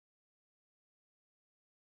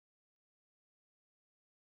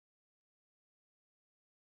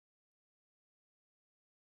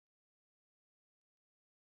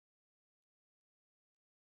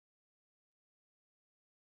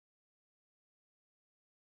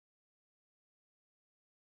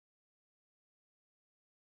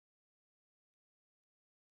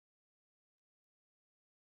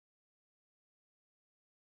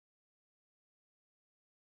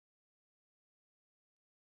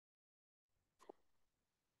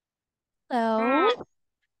Hello.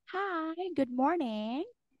 Hi, good morning.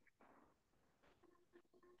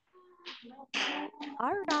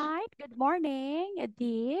 All right, good morning,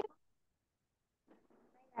 Deep.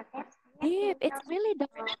 Deep, it's really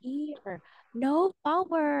dark here. No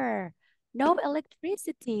power, no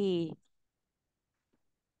electricity.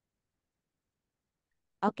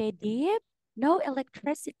 Okay, Deep, no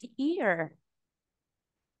electricity here.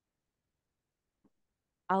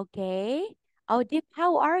 Okay. Oh, Deep,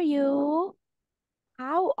 how are you?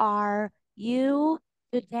 How are you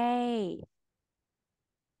today?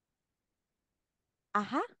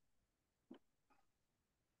 Uh-huh.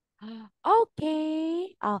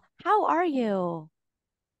 Okay. How are you?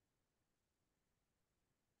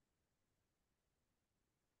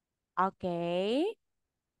 Okay.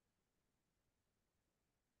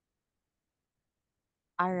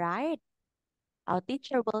 All right. Our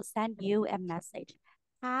teacher will send you a message.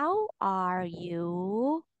 How are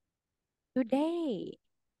you today?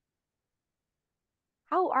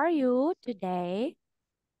 How are you today?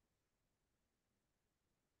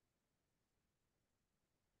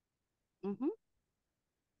 Mhm.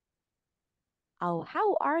 Oh,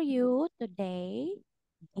 how are you today?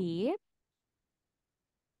 Deep.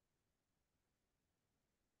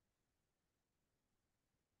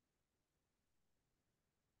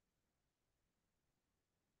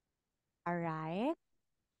 All right.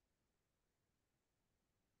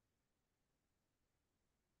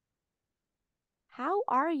 How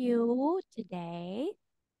are you today?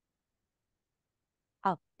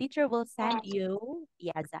 Oh, teacher will send you.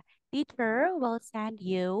 Yes, teacher will send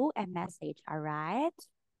you a message. All right.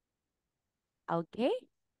 Okay.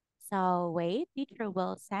 So wait, teacher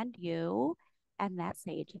will send you a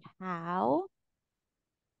message. How?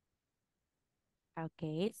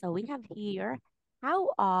 Okay, so we have here, how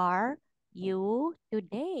are you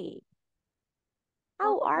today?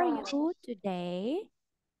 How are you today?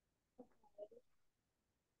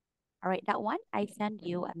 All right, that one, I send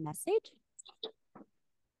you a message.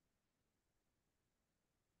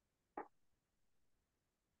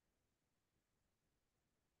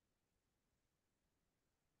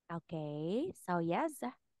 Okay, so yes,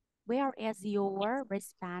 where is your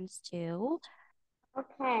response to?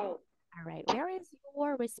 Okay. All right, where is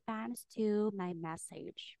your response to my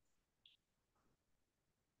message?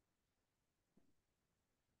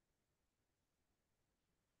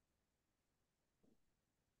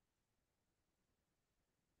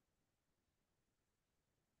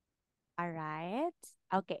 All right,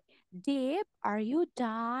 okay. Deep, are you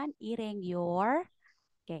done eating your,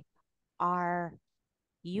 okay, are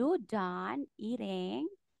you done eating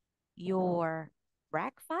your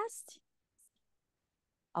breakfast?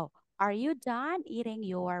 Oh, are you done eating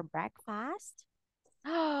your breakfast?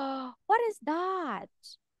 What is that?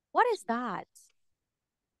 What is that?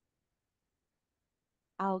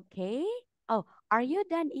 Okay. Oh, are you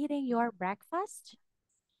done eating your breakfast?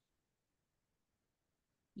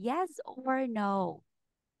 Yes or no?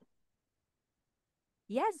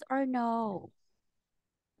 Yes or no?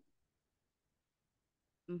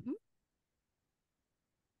 Mm-hmm.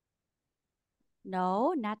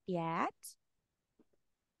 No, not yet.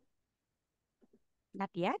 Not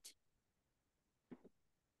yet.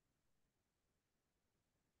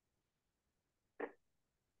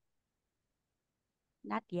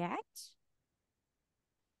 Not yet.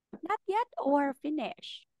 Not yet or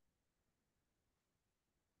finish.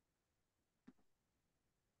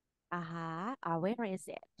 Uh-huh. Where is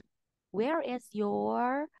it? Where is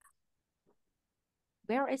your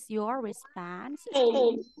response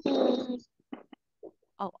to? Okay.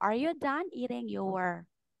 Oh, are you done eating your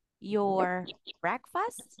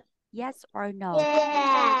breakfast? Yes or no?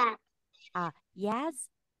 Yeah. Yes,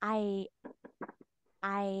 I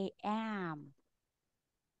am.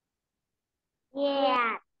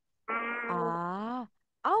 Yeah. Ah,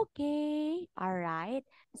 okay. All right.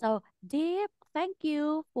 So, Deep, thank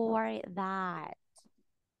you for that.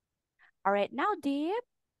 All right, now, Deep,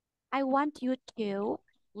 I want you to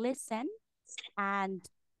listen and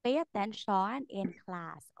pay attention in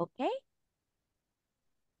class, okay?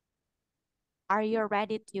 Are you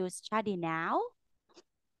ready to study now?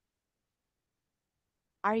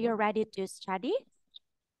 Are you ready to study?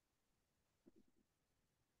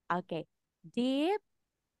 Okay. Deep,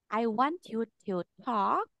 I want you to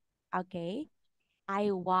talk. Okay.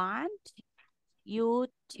 I want you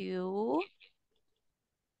to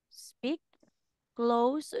speak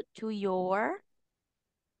close to your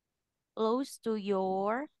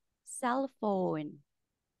cell phone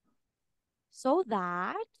so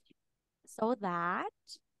that so that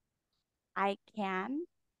I can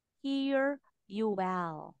hear you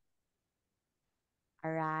well.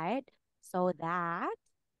 All right. so that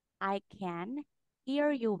I can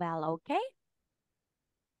hear you well, okay?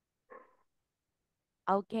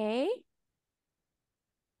 Okay?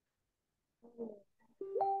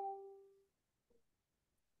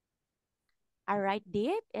 All right,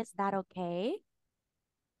 Deep, is that okay?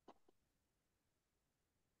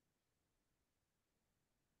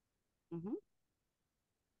 Mm-hmm.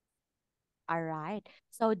 All right.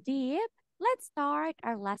 So, Deep, let's start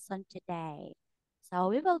our lesson today. So,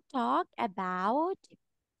 we will talk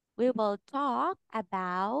about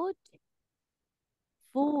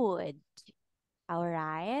food. All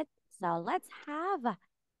right. So, let's have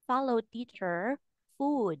follow teacher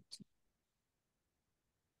food.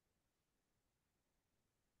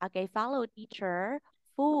 Okay, follow teacher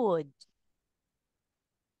food.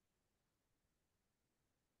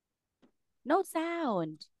 No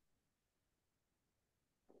sound.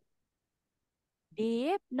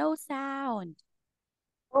 Deep, no sound.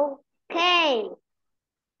 Okay.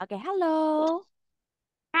 Okay, hello.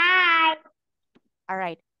 Hi. All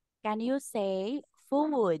right. Can you say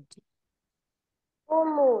food?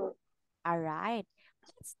 Full All right.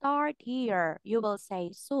 Let's start here. You will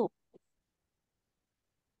say soup.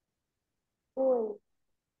 moon.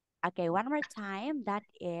 Okay, one more time. That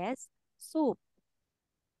is soup.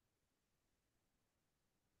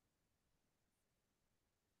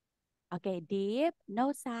 Okay, deep,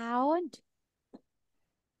 no sound.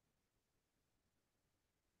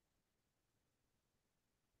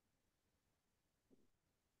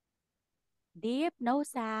 Deep, no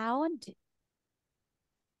sound.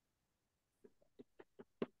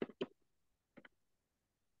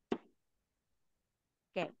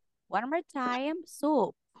 Okay, one more time.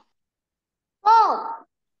 Soup. Full.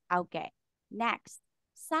 Okay, next,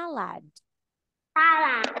 salad.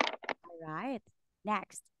 Salad. All right,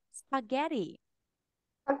 next, spaghetti.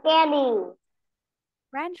 Spaghetti.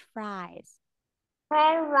 French fries.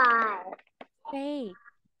 French fries. Steak.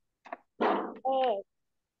 Egg.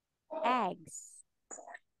 Eggs.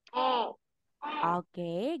 Egg.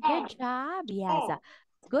 Okay, good job. Yes, Egg.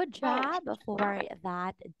 good job for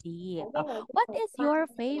that, Deep. What is your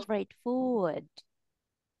favorite food?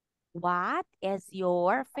 What is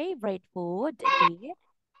your favorite food, Deep?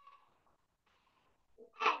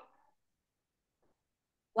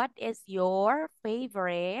 What is your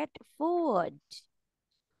favorite food?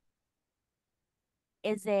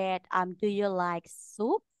 Is it, do you like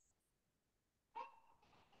soup?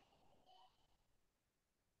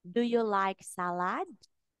 Do you like salad?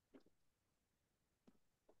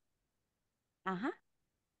 Uh-huh.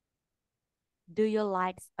 Do you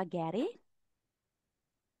like spaghetti?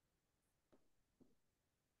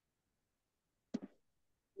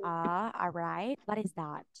 All right. What is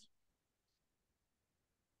that?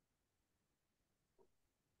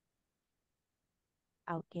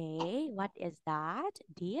 Okay, what is that,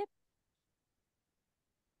 Deep?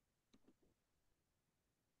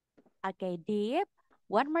 Okay, Deep.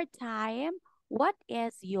 One more time. What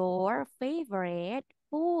is your favorite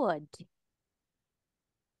food?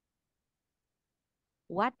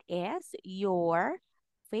 What is your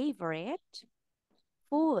favorite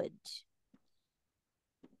food?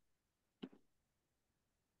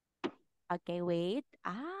 Okay, wait.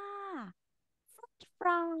 French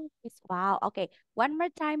fries. Wow. Okay, one more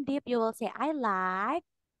time, Deep. You will say, I like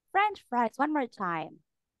French fries. One more time.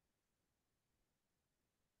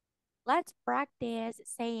 Let's practice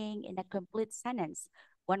saying in a complete sentence.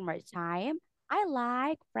 One more time. I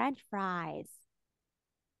like French fries.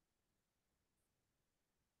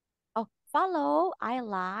 Oh, follow. I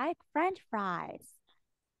like French fries.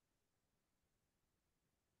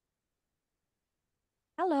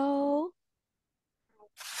 Hello.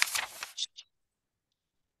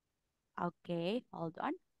 Okay, hold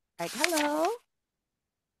on. Right, hello.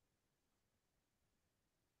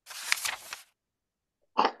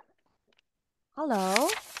 Hello.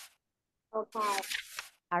 Okay.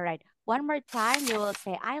 All right. One more time, you will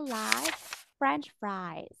say, I like French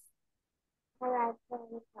fries. I like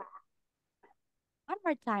French fries. One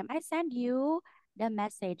more time, I send you the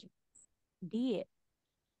message. Deep.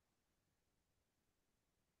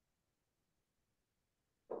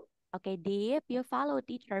 Okay, Deep, you follow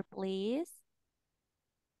teacher, please.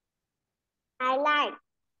 I like.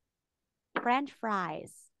 French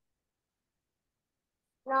fries.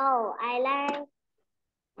 No, I like.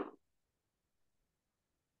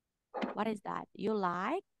 What is that? You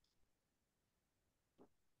like?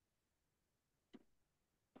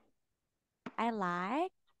 I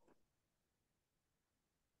like.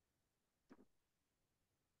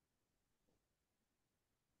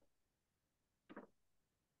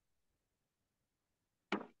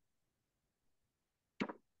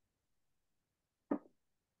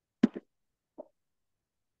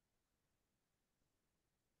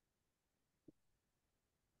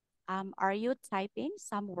 Are you typing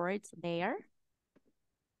some words there?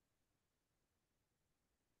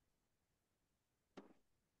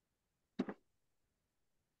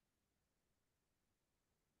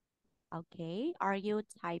 Okay, are you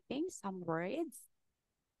typing some words?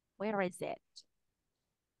 Where is it?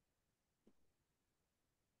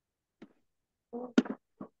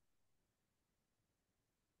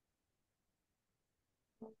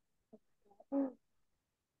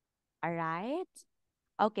 All right.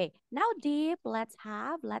 Okay, now Deep, let's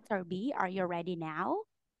have letter B. Are you ready now?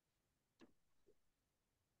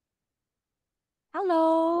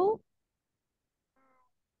 Hello.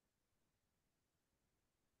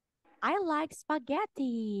 I like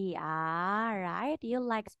spaghetti. Ah, right. You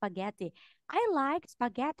like spaghetti. I like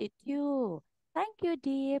spaghetti too. Thank you,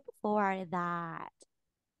 Deep, for that.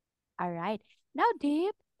 All right. Now,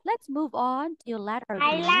 Deep, let's move on to letter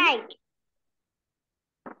I B. like.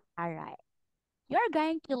 All right. You're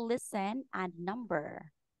going to listen and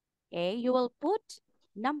number. Okay. You will put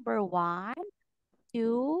number 1,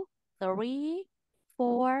 2, 3,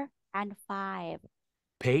 4, and 5.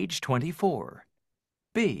 Page 24.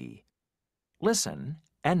 B. Listen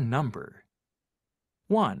and number.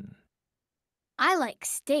 1, I like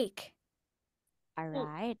steak. All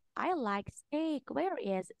right. I like steak. Where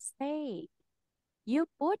is steak? You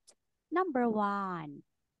put number 1.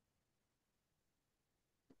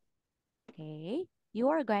 Okay. You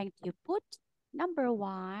are going to put number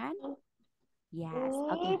 1. Yes.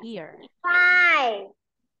 Okay, here. 5.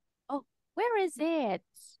 Oh, where is it?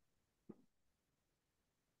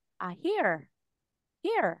 Here.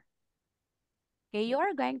 Here. Okay, you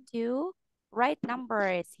are going to write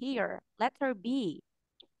numbers here. Letter B.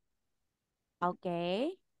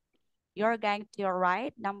 Okay. You're going to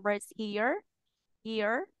write numbers here,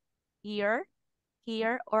 here, here,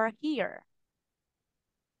 here, or here.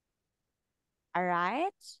 All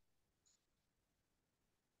right?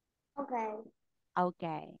 Okay.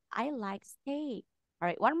 Okay. I like steak. All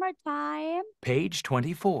right, one more time. page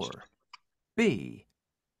 24. B.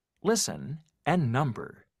 Listen and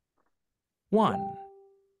number. 1,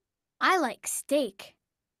 I like steak.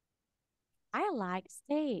 I like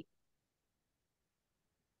steak.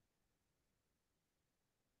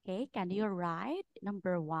 Okay, can you write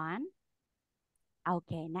number 1?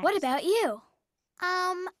 Okay, next. What about you?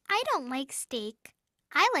 I don't like steak.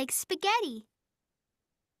 I like spaghetti.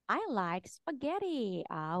 I like spaghetti.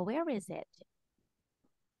 Where is it?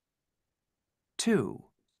 2,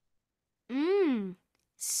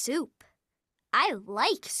 Soup. I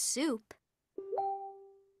like soup.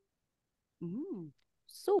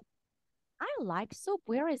 Soup. I like soup.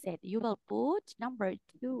 Where is it? You will put number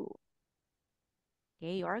 2.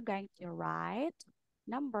 Okay, you're going to write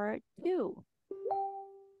number 2.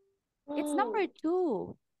 It's number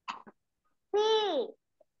 2. C.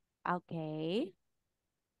 Okay.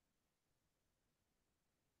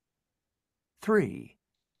 3,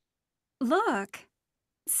 Look,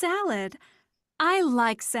 salad. I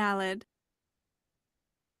like salad.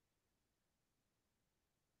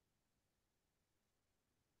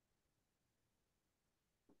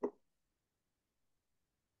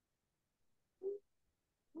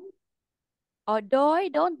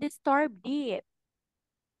 Odoy, don't disturb Deep.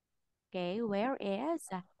 Okay, where is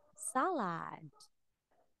salad?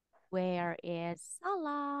 Where is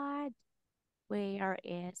salad? Where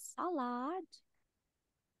is salad?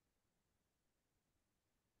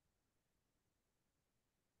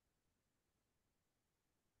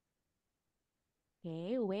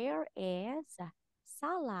 Okay, where is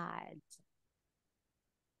salad?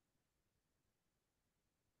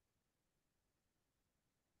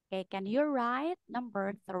 Okay, can you write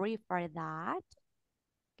number 3 for that?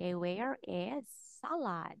 Okay, where is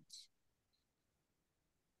salad?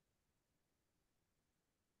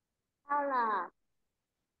 Salad.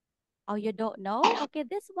 Oh, you don't know? Okay,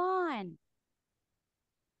 this one.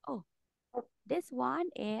 Oh, this one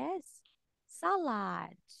is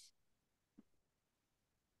salad.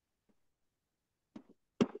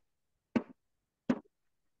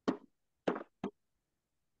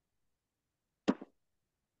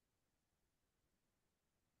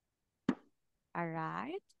 All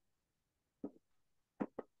right.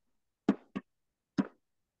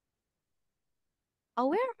 Oh,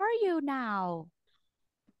 where are you now?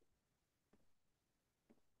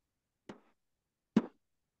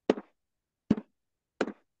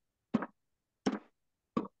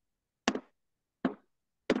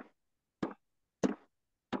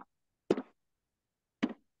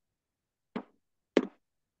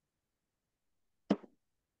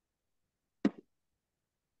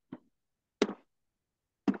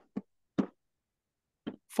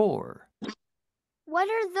 Four, What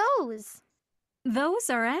are those? Those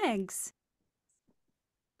are eggs.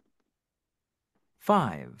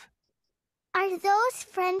 5, Are those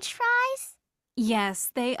French fries? Yes,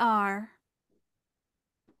 they are.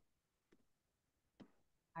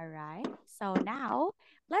 All right. So now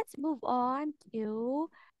let's move on to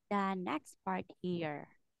the next part here.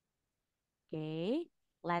 Okay.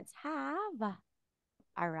 Let's have.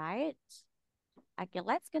 All right. Okay,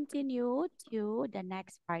 let's continue to the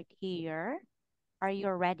next part here. Are you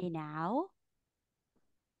ready now?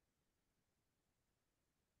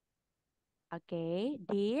 Okay,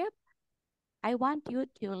 Deep, I want you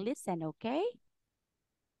to listen, okay?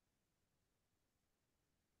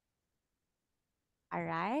 All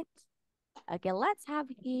right. Okay, let's have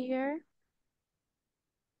here.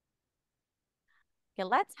 Okay,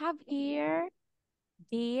 let's have here.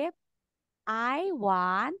 Deep, I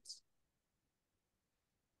want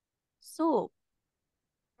soup.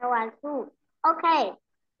 I want soup. Okay.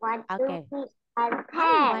 1, 2, Okay, 3, and I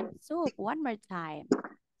 10. want soup. One more time.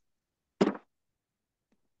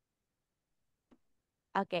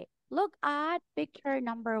 Okay, look at picture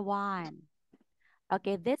number 1.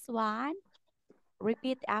 Okay, this one,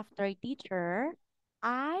 repeat after teacher.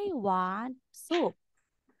 I want soup.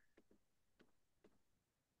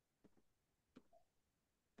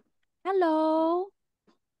 Hello.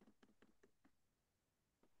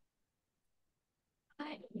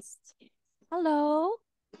 Hello.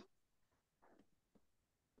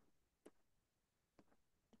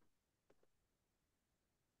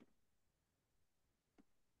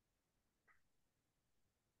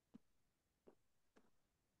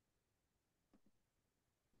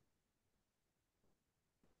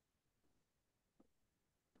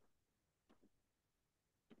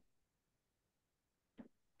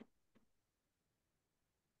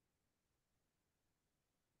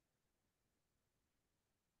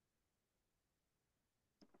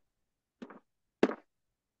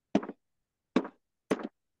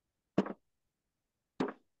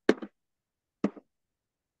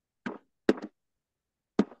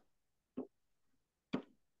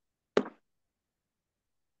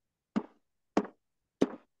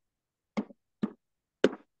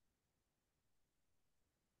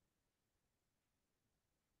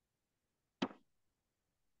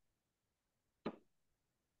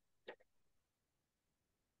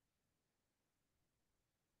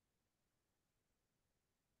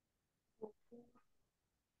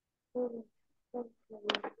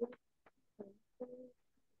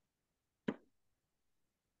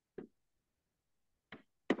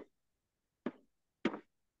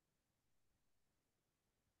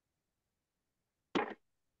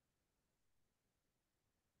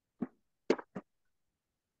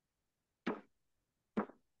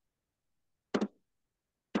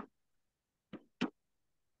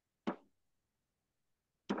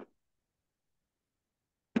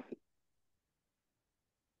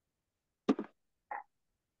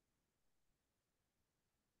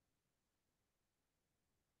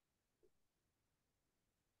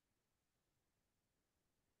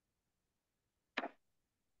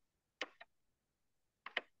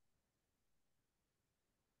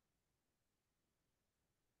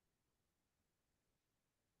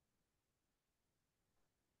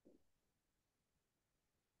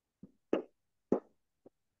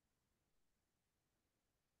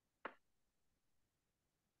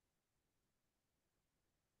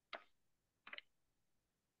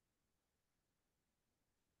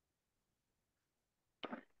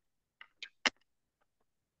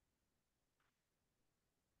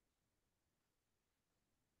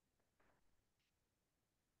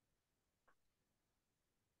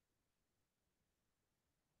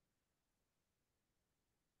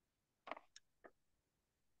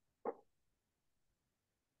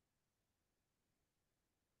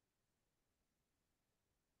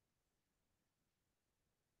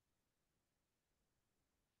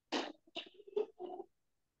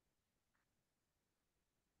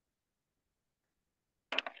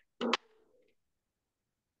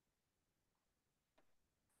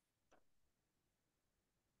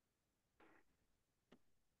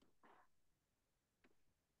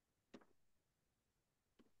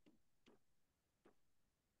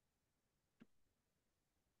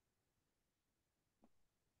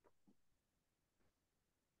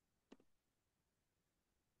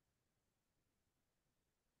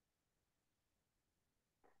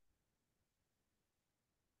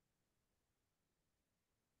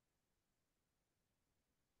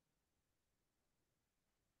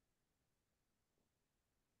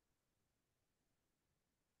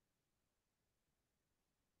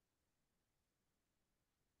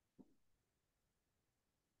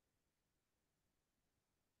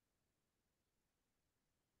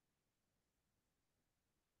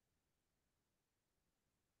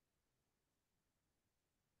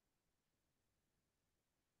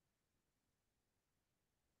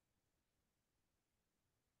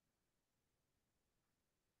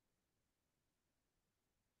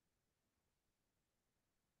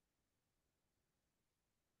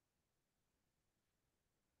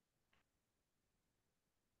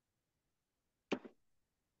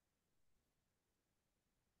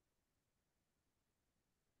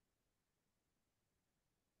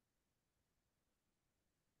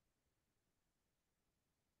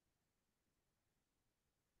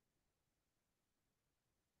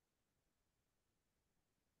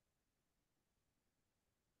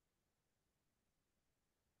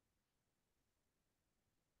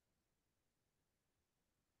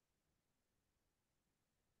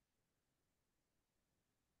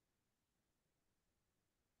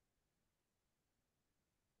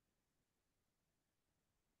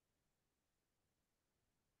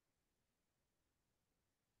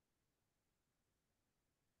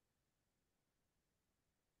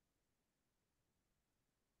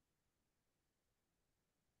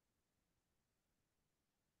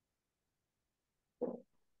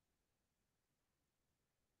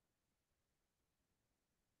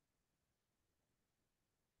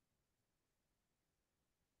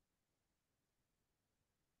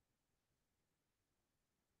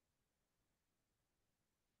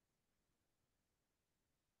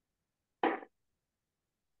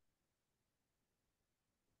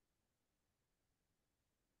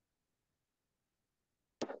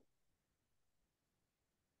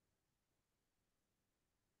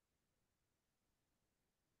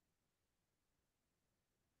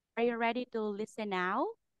 Are you ready to listen now?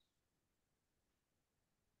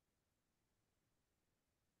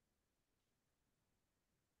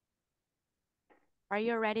 Are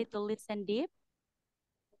you ready to listen deep?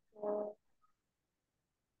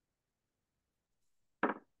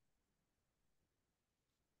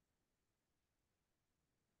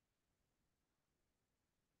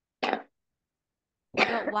 You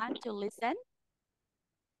don't want to listen?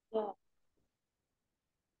 Yeah.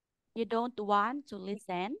 You don't want to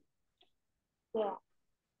listen? Yeah.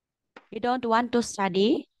 You don't want to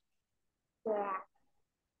study? Yeah.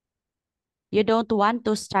 You don't want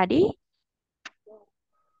to study?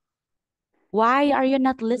 Why are you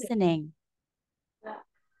not listening?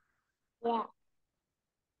 Yeah.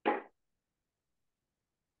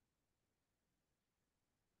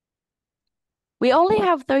 We only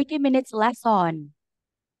have 30 minutes lesson.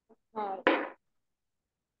 Okay.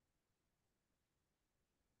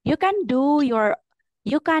 You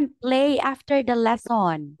can play after the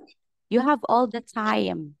lesson. You have all the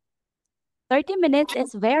time. 30 minutes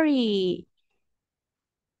is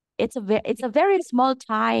it's a very small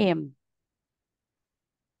time.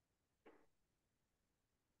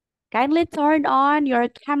 Kindly turn on your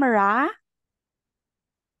camera.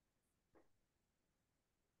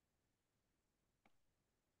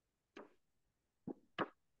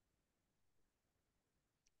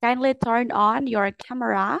 Kindly turn on your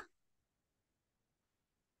camera.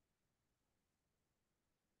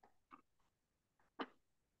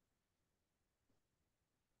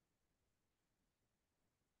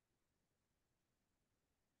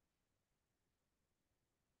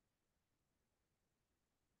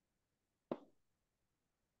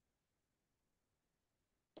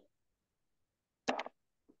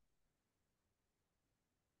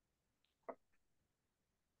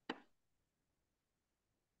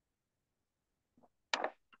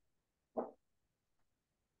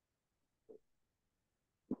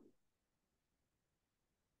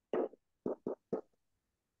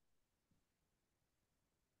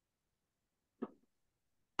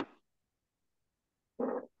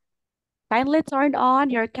 Kindly turn on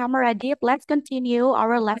your camera, Deep. Let's continue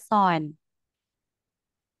our lesson.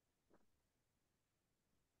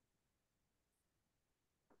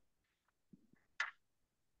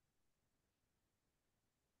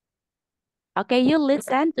 Okay, you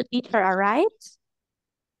listen to teacher, all right?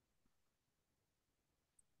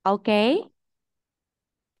 Okay.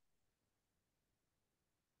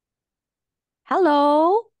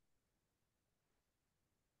 Hello.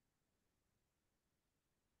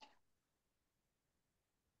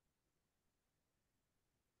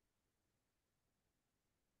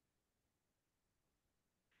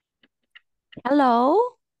 Hello.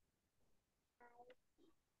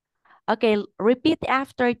 Okay, repeat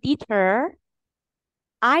after teacher.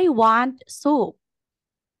 I want soup.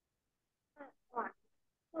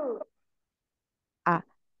 Two.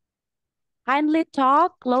 Kindly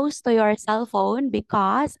talk close to your cell phone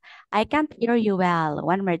because I can't hear you well.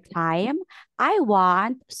 One more time. I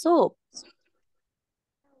want soup.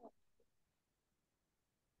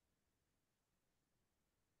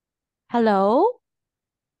 Hello?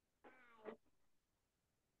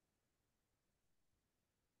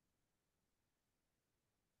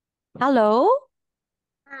 Hello?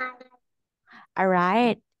 Hi. All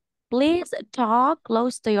right. Please talk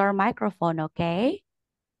close to your microphone, okay?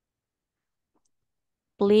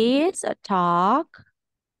 Please talk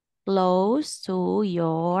close to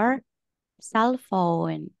your cell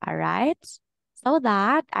phone, all right? So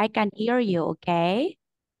that I can hear you, okay?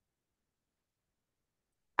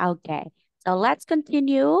 Okay. So let's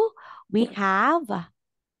continue. We have,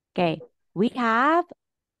 we have,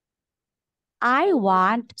 I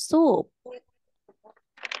want soup.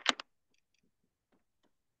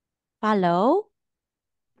 Follow.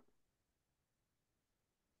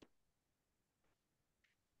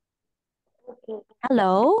 Okay.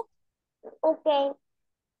 Hello. Okay.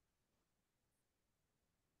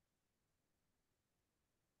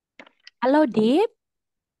 Hello, Deep.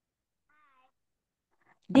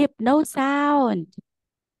 Deep, no sound.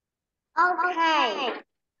 Okay.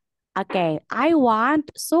 Okay, I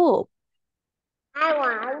want soup. I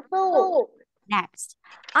want soup. Next,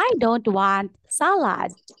 I don't want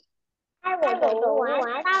salad. I don't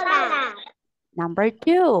want salad. Number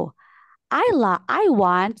 2, I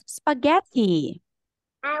want spaghetti.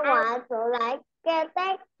 I want to like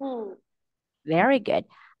spaghetti. Very good.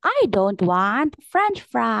 I don't want French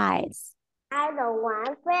fries. I don't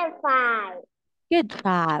want french fries. Good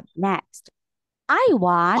job. Next, I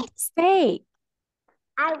want steak.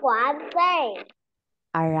 I want steak.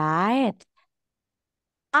 All right.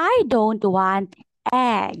 I don't want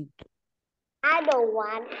egg. I don't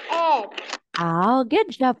want it. Oh, good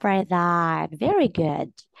job for that. Very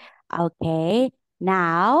good. Okay,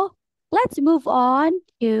 now let's move on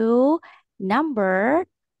to number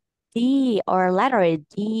D or letter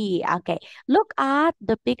D. Okay, look at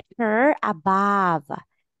the picture above.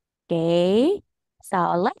 Okay, so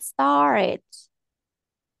let's start.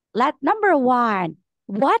 Let number one.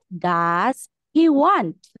 What does he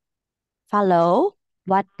want? Follow.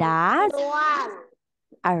 What does? One.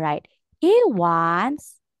 All right. He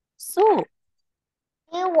wants soup.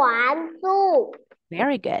 He wants soup.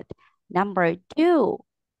 Very good. Number two.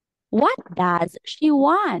 What does she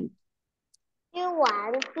want? He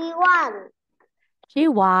wants. He wants. She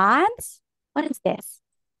wants. What is this?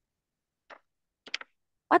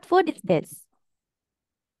 What food is this?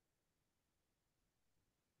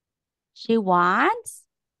 She wants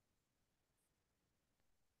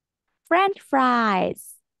French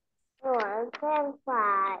fries. He wants French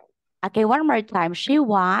fries. Okay, one more time. She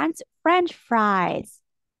wants French fries.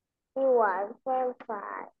 He wants French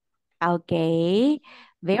fries. Okay,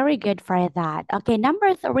 very good for that. Okay,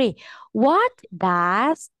 number three. What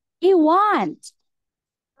does he want?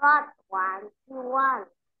 Not one. He wants.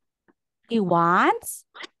 He wants.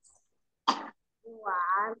 He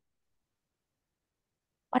wants.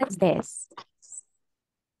 What is this?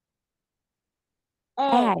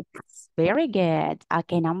 Egg. Eggs. Very good.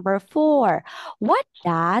 Okay, number four. What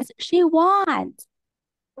does she want?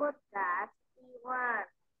 What does he want?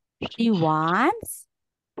 She wants.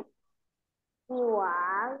 He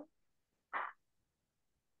wants.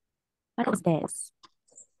 What is this?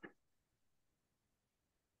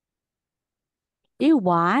 She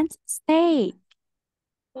wants steak.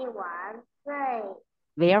 He wants steak.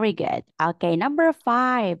 Very good. Okay, number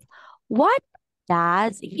five. What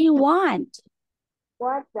does he want?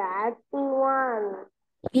 What does he want?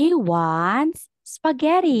 He wants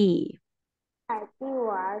spaghetti. He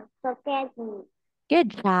wants spaghetti. Good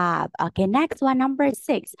job. Okay, next one, number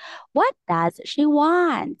six. What does she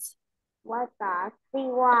want? What does he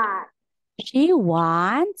want? She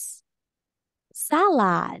wants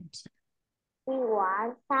salad. He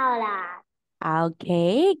wants salad.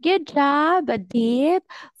 Okay, good job, Deep,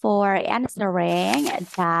 for answering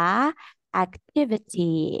the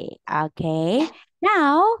activity. Okay,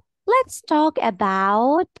 now let's talk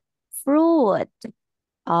about fruit.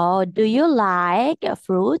 Oh, do you like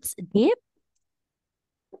fruits, Deep?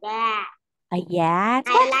 Yeah. Yes.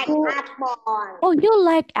 I What like fruit? apple. Oh, you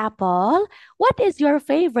like apple? What is your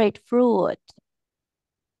favorite fruit?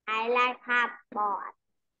 I like apple.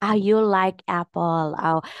 Oh, you like apple.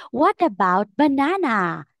 Oh, what about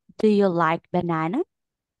banana? Do you like banana?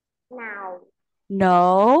 Now.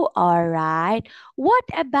 No. All right. What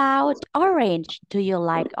about orange? Do you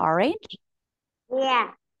like orange? Yeah.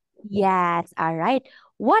 Yes. All right.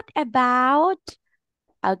 What about,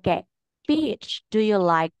 okay, peach? Do you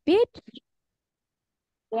like peach?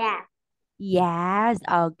 Yeah. Yes.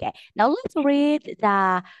 Okay. Now let's read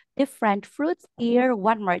the different fruits here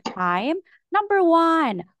one more time. Number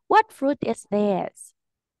one, what fruit is this?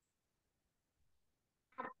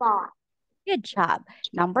 Apple. Good job.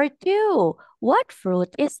 Number two, what fruit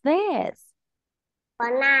is this?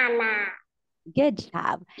 Banana. Good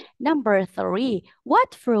job. Number three,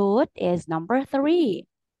 what fruit is number three?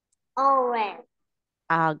 Orange.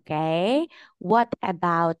 Okay. What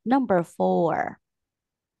about number four?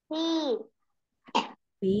 Peach.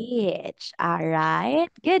 Peach. All right.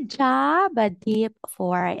 Good job, Deep,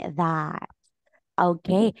 for that.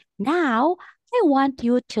 Okay. Now, I want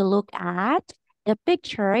you to look at the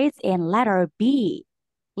pictures in letter B.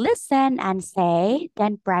 Listen and say,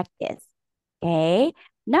 then practice. Okay.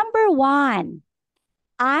 Number one,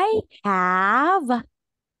 I have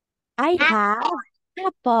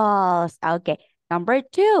apples. Okay. Number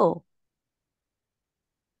two,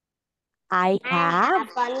 I I have,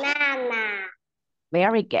 have banana.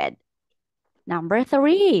 very good. Number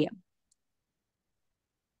three,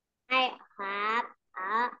 I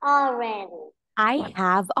have orange. I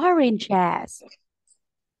have oranges.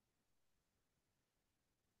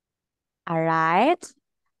 All right.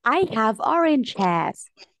 I have oranges.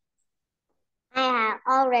 I have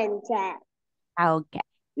oranges. Okay.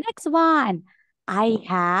 Next one, I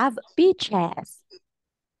have peaches.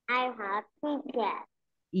 I have peaches.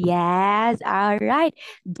 Yes, all right.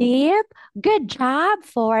 Deep, good job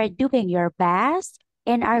for doing your best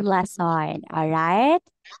in our lesson. All right.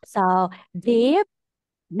 So, Deep,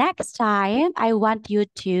 next time I want you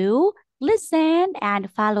to listen and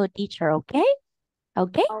follow teacher, okay?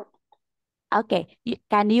 Okay? Oh, Okay.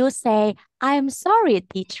 Can you say, I'm sorry,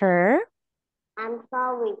 teacher. I'm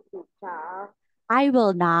sorry, teacher. I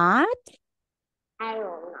will not I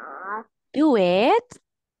will not Do it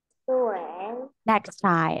Do it next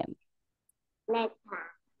time. next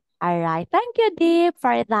time. All right. Thank you, Deep,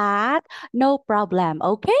 for that. No problem.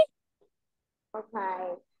 Okay?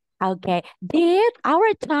 Okay. Okay. Deep,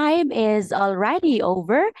 our time is already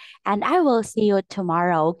over, and I will see you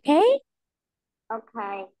tomorrow. Okay?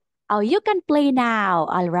 Okay. Oh, you can play now.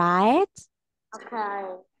 All right. Okay.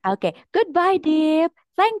 Okay. Goodbye, Deep.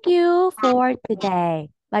 Thank you for today.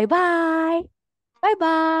 Bye bye. Bye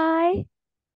bye.